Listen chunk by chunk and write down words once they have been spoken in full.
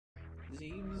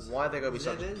Zines? Why are they going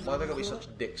to be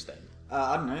such dicks then?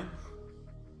 I don't know.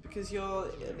 Because you're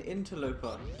an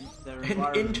interloper into their An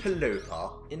environment. interloper?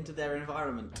 Into their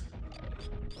environment.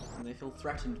 And they feel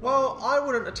threatened by Well, you. I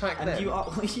wouldn't attack them. And you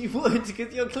would,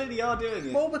 because you clearly are doing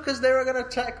it. Well, because they're going to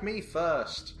attack me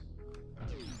first.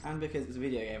 And because it's a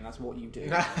video game, that's what you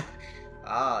do.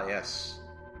 Ah, yes.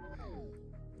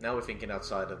 Now we're thinking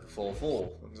outside of the 4-4.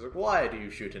 It's like, why do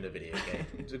you shoot in a video game?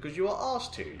 It's because you are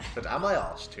asked to. But am I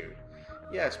asked to?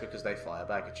 Yes, because they fire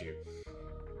back at you.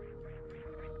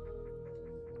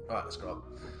 Alright, let's go up.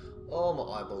 Oh, my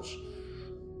eyeballs.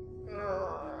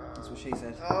 That's what she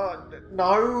said.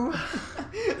 No!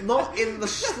 Not in the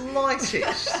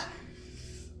slightest!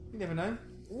 You never know.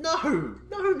 No!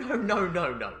 No.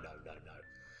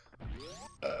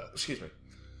 Excuse me.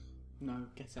 No,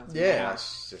 get out. Yeah,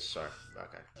 that's just sorry.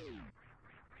 Okay.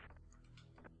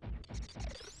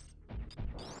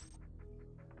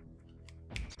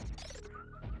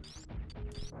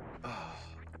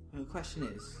 The question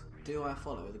is, do I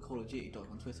follow the Call of Duty dog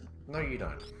on Twitter? No, you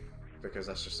don't. Because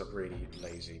that's just a really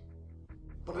lazy...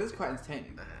 But it is quite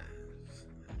entertaining.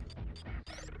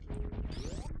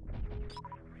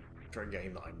 For a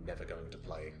game that I'm never going to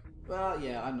play. Well,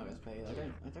 yeah, I'm not going to play it. I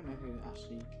don't know who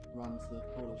actually runs the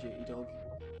Call of Duty dog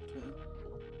Twitter.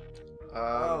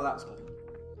 Oh, that's better.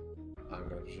 I'm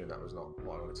going to presume that was not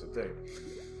what I wanted to do.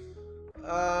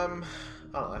 I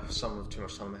don't know, some of too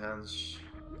much time in my hands.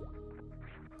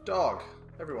 Dog.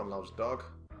 Everyone loves dog.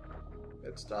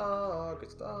 It's dog. I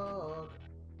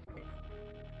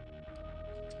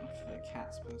prefer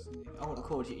cats personally. I want to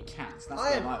Call of Duty cats. That's the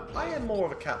game I would play. I am more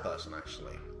of a cat person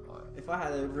actually. If I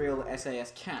had a real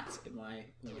SAS cat in my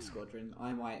squadron,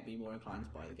 I might be more inclined to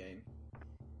buy the game.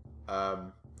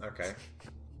 Okay.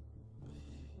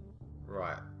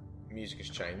 Right. Music has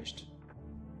changed.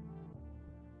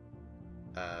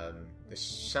 This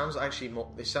sounds actually more...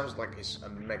 This sounds like it's a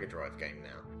Mega Drive game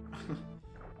now.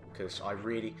 Because I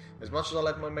really... As much as I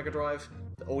love my Mega Drive,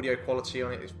 the audio quality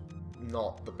on it is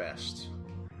not the best.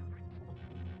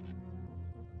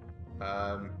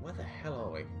 Where the hell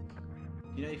are we?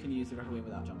 You know you can use the record wheel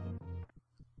without jumping.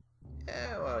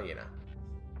 Yeah, well, you know.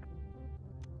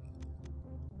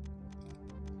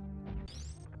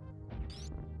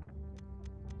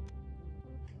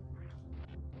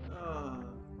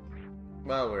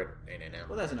 Well, we're in it now.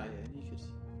 Well, there's an idea. You could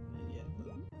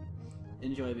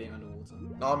enjoy being underwater.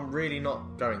 I'm really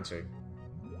not going to.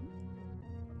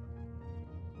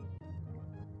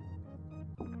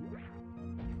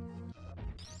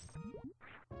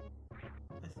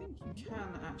 I think you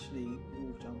can actually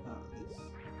wall jump out of this.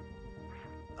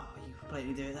 Oh, you can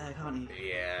blatantly do it there, can't you?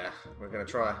 Yeah, we're going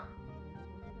to try.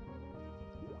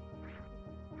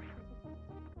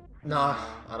 No,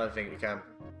 I don't think we can.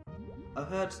 I've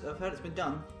heard it's been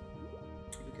done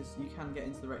because you can get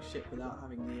into the wrecked ship without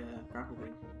having the grapple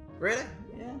beam. Really?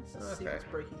 Yeah, it's a secret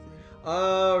breaky thing.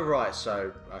 Oh, right,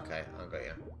 so, okay, I've got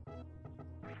you.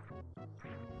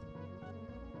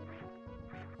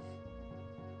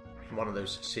 One of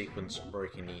those sequence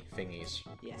breaking-y thingies.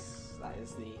 Yes, that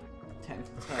is the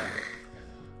technical term.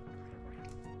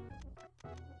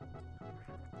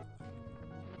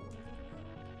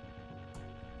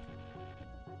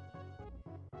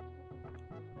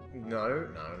 No.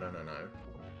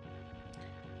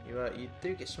 You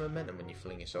do get some momentum when you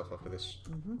fling yourself off of this.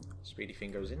 Mm-hmm. Speedy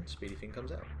thing goes in, speedy thing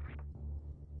comes out.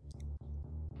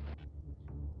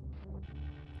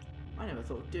 I never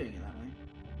thought of doing it that way.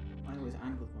 I always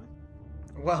angled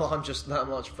mine. Well, I'm just that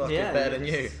much fucking better than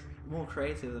you. More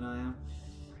creative than I am.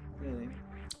 Really.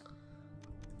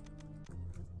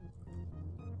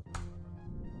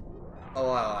 Oh,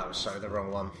 wow, that was so the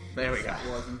wrong one. There we go. That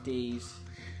was indeed.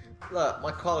 Look,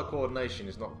 my colour coordination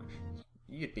is not...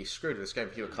 You'd be screwed with this game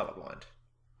if you were colourblind.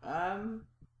 I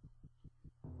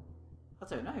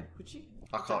don't know. Would you?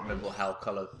 I can't remember how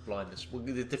colour blindness... Well,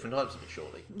 there's different types of it,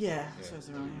 surely. Yeah, I suppose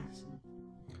there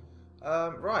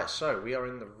are. Right, so we are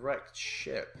in the wrecked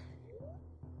ship.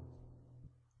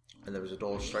 And there was a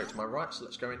door straight to my right, so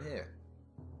let's go in here.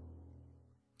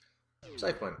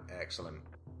 Save point. Excellent.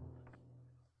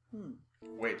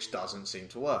 Which doesn't seem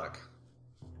to work.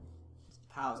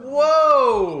 Powers.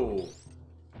 Whoa!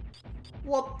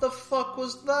 What the fuck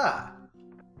was that?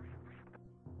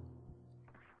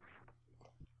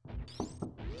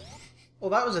 Well,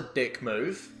 that was a dick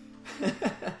move.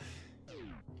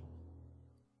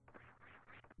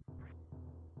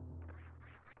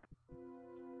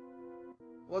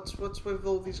 What's with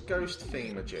all these ghost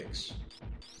themagigs?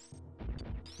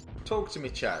 Talk to me,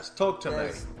 Chaz. Talk to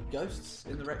me. Ghosts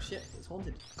in the wrecked ship. It's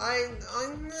haunted. I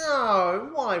know.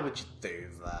 Why would you do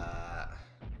that?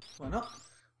 Why not?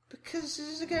 Because this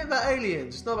is a game about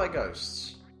aliens, it's not about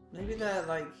ghosts. Maybe they're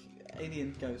like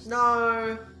alien ghosts.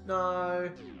 No.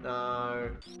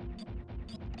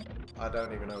 I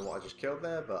don't even know what I just killed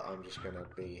there, but I'm just gonna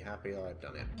be happy I've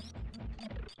done it.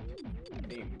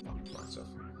 Myself.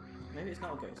 Maybe it's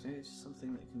not a ghost, maybe it's just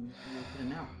something that can be put in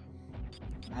and out.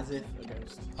 As if a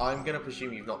ghost. I'm gonna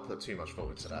presume you've not put too much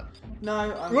forward to that.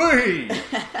 No,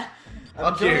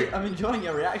 I'm enjoying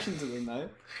your reaction to them though.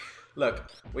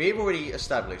 Look, we've already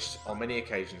established on many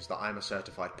occasions that I'm a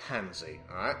certified pansy,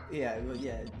 alright? Yeah, well,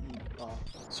 yeah, you are.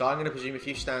 So I'm gonna presume if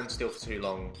you stand still for too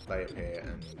long, they appear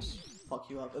and... fuck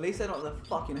you up. At least they're not the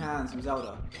fucking hands from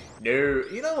Zelda. No,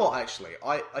 you know what? Actually,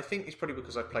 I think it's probably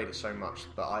because I've played it so much,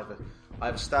 but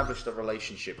I've established a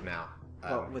relationship now.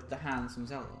 With the hands from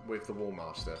Zelda. With the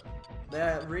Wallmaster.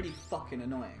 They're really fucking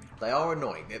annoying. They are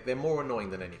annoying. They're more annoying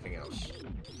than anything else.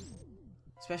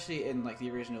 Especially in like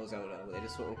the original Zelda, where they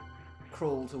just sort of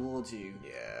crawl towards you,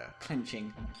 yeah,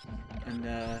 clenching, and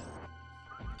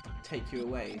take you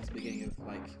away to the beginning of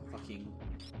like fucking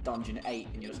Dungeon 8,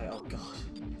 and you're just like, oh god,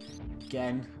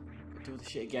 again, do the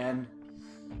shit again.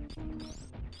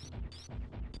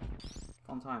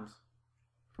 Fun times.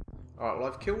 Alright, well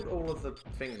I've killed all of the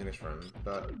things in this room,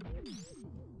 but...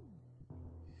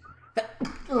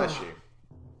 Bless you.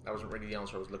 That wasn't really the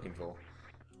answer I was looking for.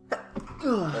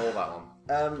 Or that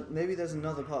one. Maybe there's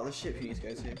another part of the ship you need to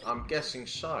go to. I'm guessing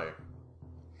so.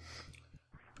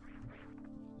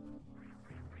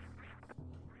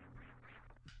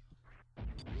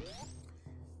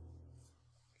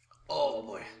 Oh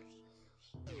boy.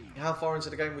 How far into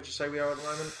the game would you say we are at the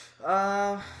moment?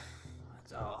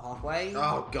 Halfway.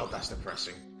 Oh god, that's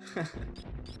depressing.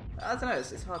 I don't know.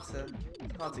 It's hard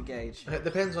to gauge. It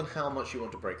depends on how much you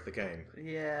want to break the game.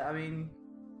 Yeah, I mean,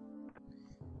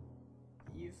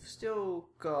 you've still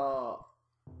got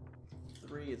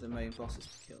 3 of the main bosses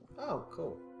to kill. Oh,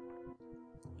 cool.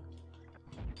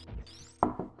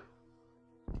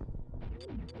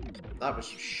 That was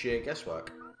sheer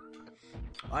guesswork.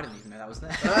 I didn't even know that was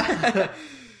there.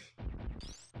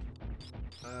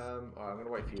 Alright, I'm going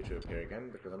to wait for you to appear again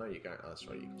because I know you're going. Oh, that's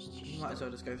right. You might as well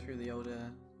just go through the old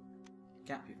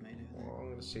gap you've made over there. Well, I'm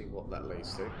going to see what that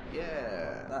leads to.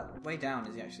 Yeah. That way down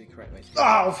is the actually correct way to go.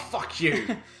 Oh, fuck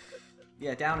you!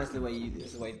 Yeah, down is the way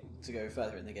to go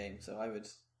further in the game. So I would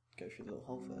go through the little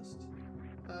hole first.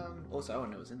 Also, I want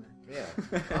to know what's in there. Yeah,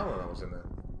 I want to know what's in there.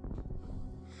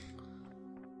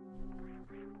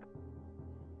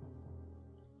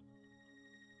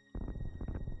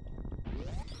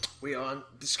 We are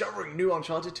discovering new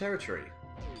uncharted territory.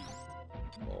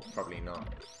 Well, probably not.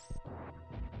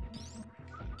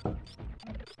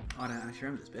 I don't actually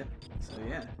remember this bit, so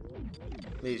yeah.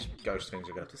 These ghost things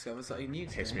are going to Discover something new.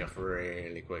 piss me off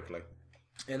really quickly.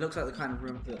 It looks like the kind of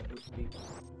room that would be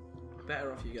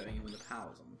better off you going in when the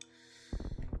power's on.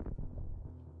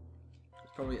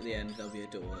 Probably at the end there'll be a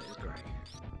door that is grey.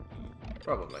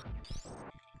 Probably.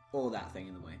 Or that thing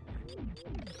in the way.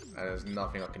 And there's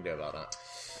nothing I can do about that.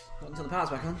 Not until the power's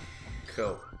back on.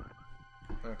 Cool.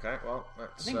 Okay, well,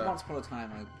 that's... I think once upon a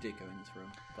time I did go in this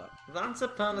room, but... Once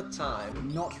upon a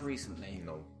time. Not recently.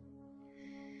 No.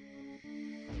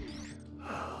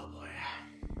 Oh, boy.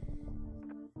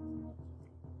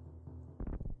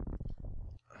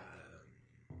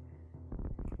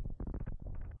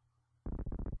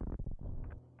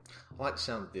 I like the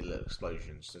sound of the little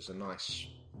explosions. There's a nice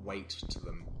weight to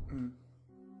them. Mm.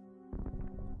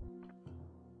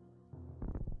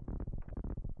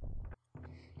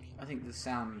 I think the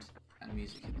sound and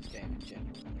music in this game in general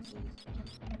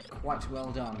is quite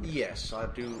well done. Yes, I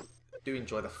do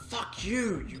enjoy the fuck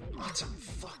you utter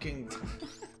fucking...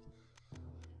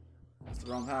 That's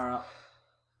the wrong power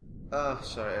up.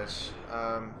 So it is.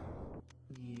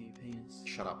 You penis.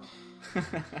 Shut up.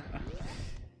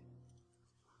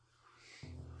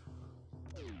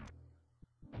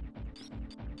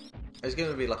 There's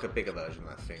going to be like a bigger version of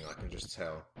that thing, I can just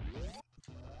tell.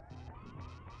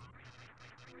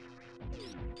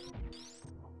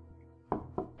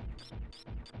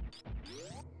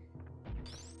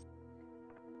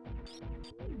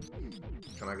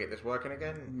 Can I get this working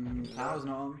again? Power's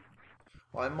not on.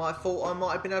 I might have thought I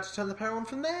might have been able to turn the power on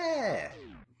from there.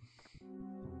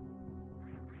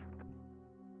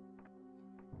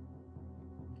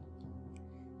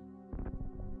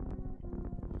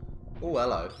 Oh,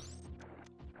 hello.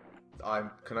 I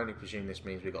can only presume this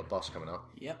means we've got a boss coming up.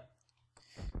 Yep.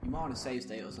 You might want to save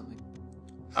state or something.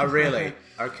 Oh, really?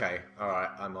 Okay, alright,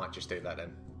 I might just do that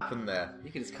then. From there.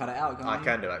 You can just cut it out, can't I you?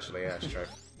 can do, actually, yeah, that's true.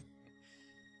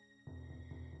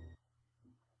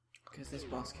 Because this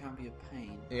boss can be a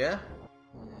pain. Yeah?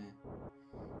 Yeah.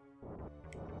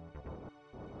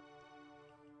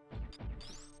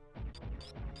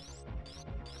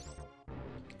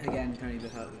 Again, can only be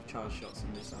hurt with charge shots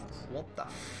and missiles. What the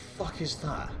fuck is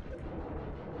that?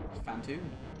 PhanBOOM.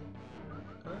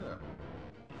 Ah.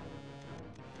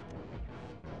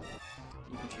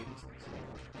 You can shoot these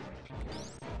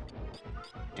things.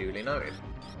 Duly noted.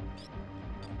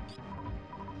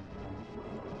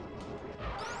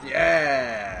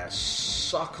 Yeah!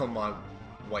 Suck on my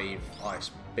wave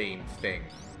ice beam thing.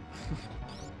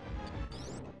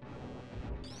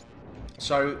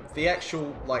 So, the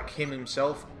actual, like, him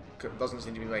himself doesn't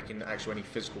seem to be making actual any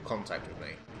physical contact with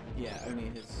me. Yeah, only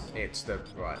his It's the...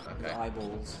 right, his okay.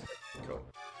 eyeballs. Cool.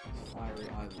 His fiery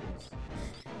eyeballs.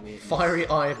 Weirdness. Fiery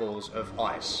eyeballs of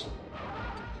ice.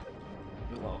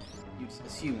 Well, you'd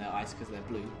assume they're ice because they're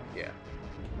blue. Yeah.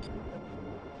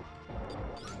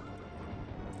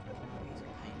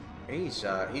 He's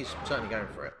a pain. He's certainly going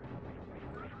for it.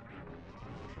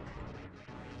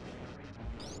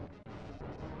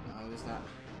 Oh, is that?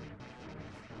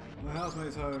 My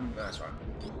housemate's home. That's right.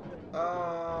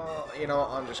 You know what?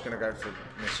 I'm just going to go for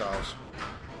missiles.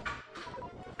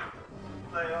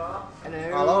 They are. Hello.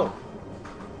 Hello.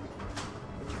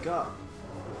 What you got?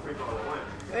 3 bottle of wine.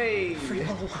 Hey.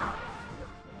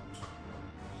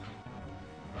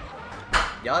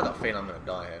 Yeah, I got a feeling I'm going to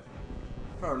die here.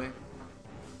 Probably.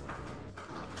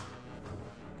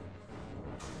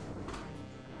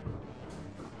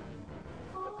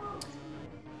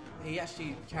 He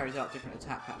actually carries out different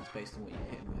attack patterns based on what you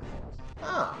hit him with.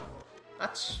 Ah,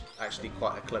 that's actually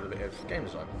quite a clever bit of game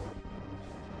design.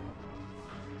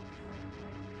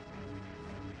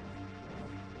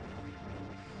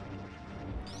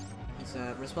 His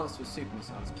response to his super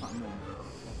missile is quite annoying.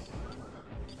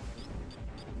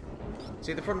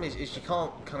 See, the problem is you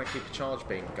can't kind of keep a charge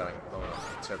beam going long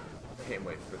enough to hit him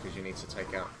with because you need to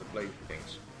take out the blue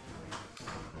things.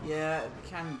 Yeah, it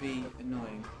can be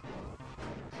annoying.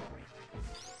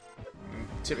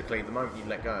 Typically, the moment you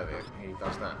let go of it, he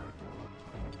does that.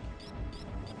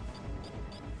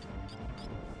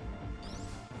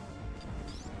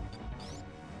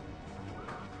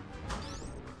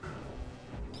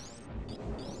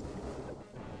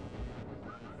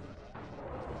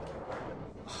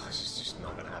 Oh, this is just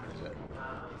not going to happen, is it?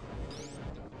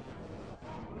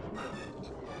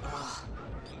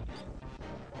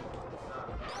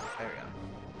 There we go.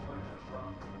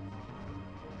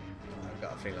 I've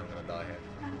got a feeling I'm going to die here.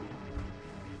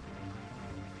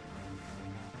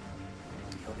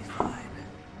 He'll be fine.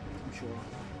 I'm sure.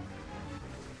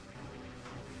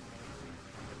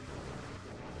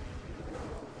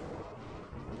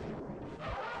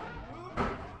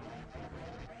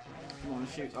 Come on,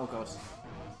 shoot. Oh god.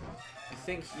 I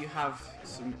think you have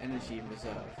some energy in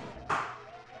reserve.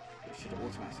 Which should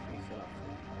automatically fill up.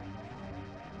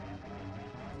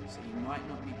 So you might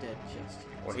not be dead just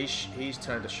yet. Well, he's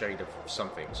turned a shade of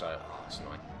something, so it's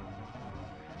annoying.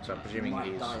 So I'm presuming you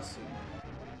might he's... die soon.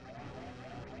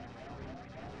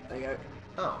 There you go.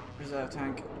 Oh, Reserve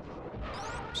tank.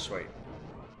 sweet.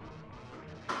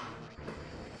 A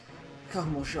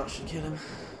couple more shots should kill him.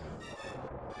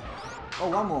 Oh,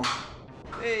 one more.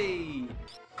 Hey!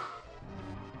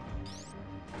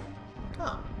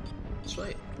 Oh,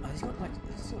 sweet. Oh, he's got like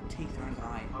sort of teeth around his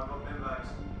eye. I've got bin bags.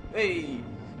 Hey!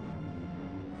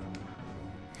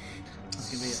 That's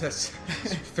gonna be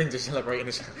Thing to celebrate in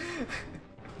his...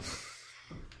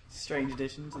 strange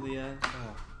addition to the.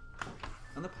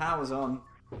 And the power's on.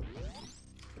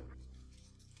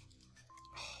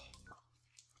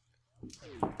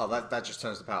 Oh, that just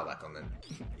turns the power back on then.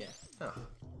 Yeah. Oh.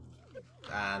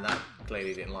 And that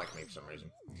clearly didn't like me for some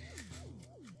reason.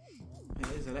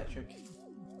 It is electric.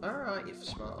 Alright, you're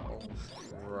smart.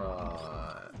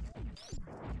 Right.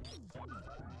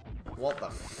 What the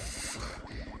f...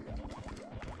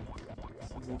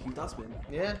 It's a walking dustbin.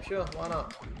 Yeah, sure, why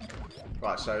not?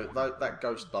 Right, so that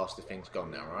ghost bastard thing's gone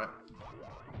now, right?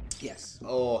 Yes.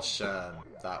 Awesome.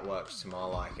 That works to my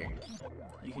liking.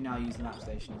 You can now use the map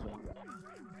station as well.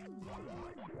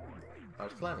 I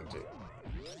was planning to.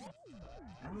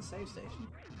 And the save station.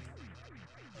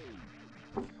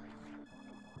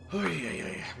 Oh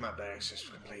yeah. Map day access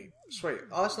complete. Sweet.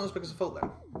 Oh, that's not as big as I thought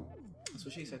then. That's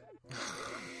what she said.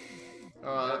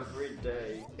 Alright. Every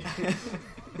day.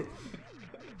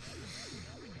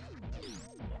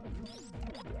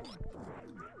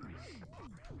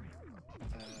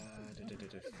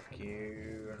 Fuck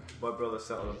you. My brother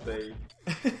sat on a bee.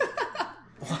 He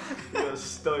got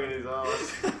stung in his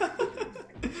ass.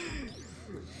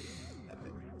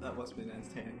 That must have been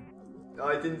entertaining.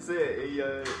 I didn't see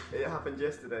it. It happened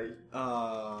yesterday,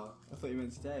 I thought you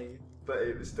meant today. but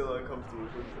it was still uncomfortable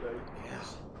for today.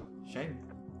 Yeah. Shame.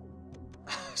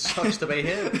 Sucks to be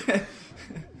here.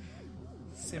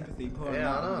 Sympathy pouring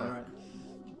Yeah, out. I know. Right.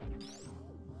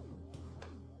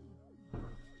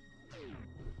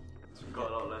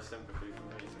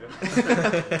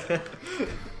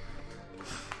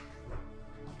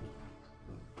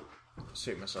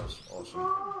 Suit myself, awesome.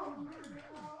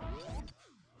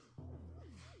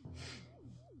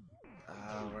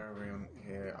 Where are we on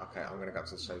here? Okay, I'm gonna go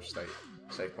to the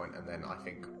save point, and then I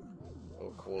think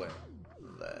we'll call it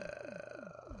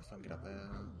there. If I can get up there.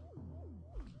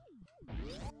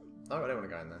 No, I don't want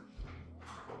to go in there.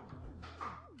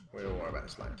 We'll worry about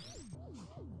this later.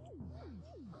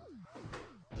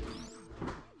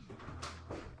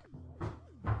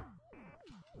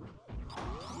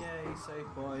 Yay, save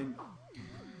point.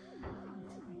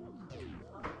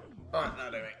 Alright, now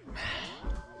do it.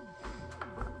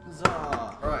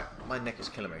 Huzzah! Alright, my neck is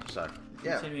killing me, so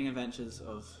yeah. Continuing adventures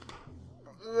of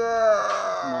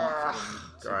Yeah. Mark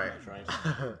and Super Great.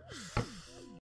 Metroid.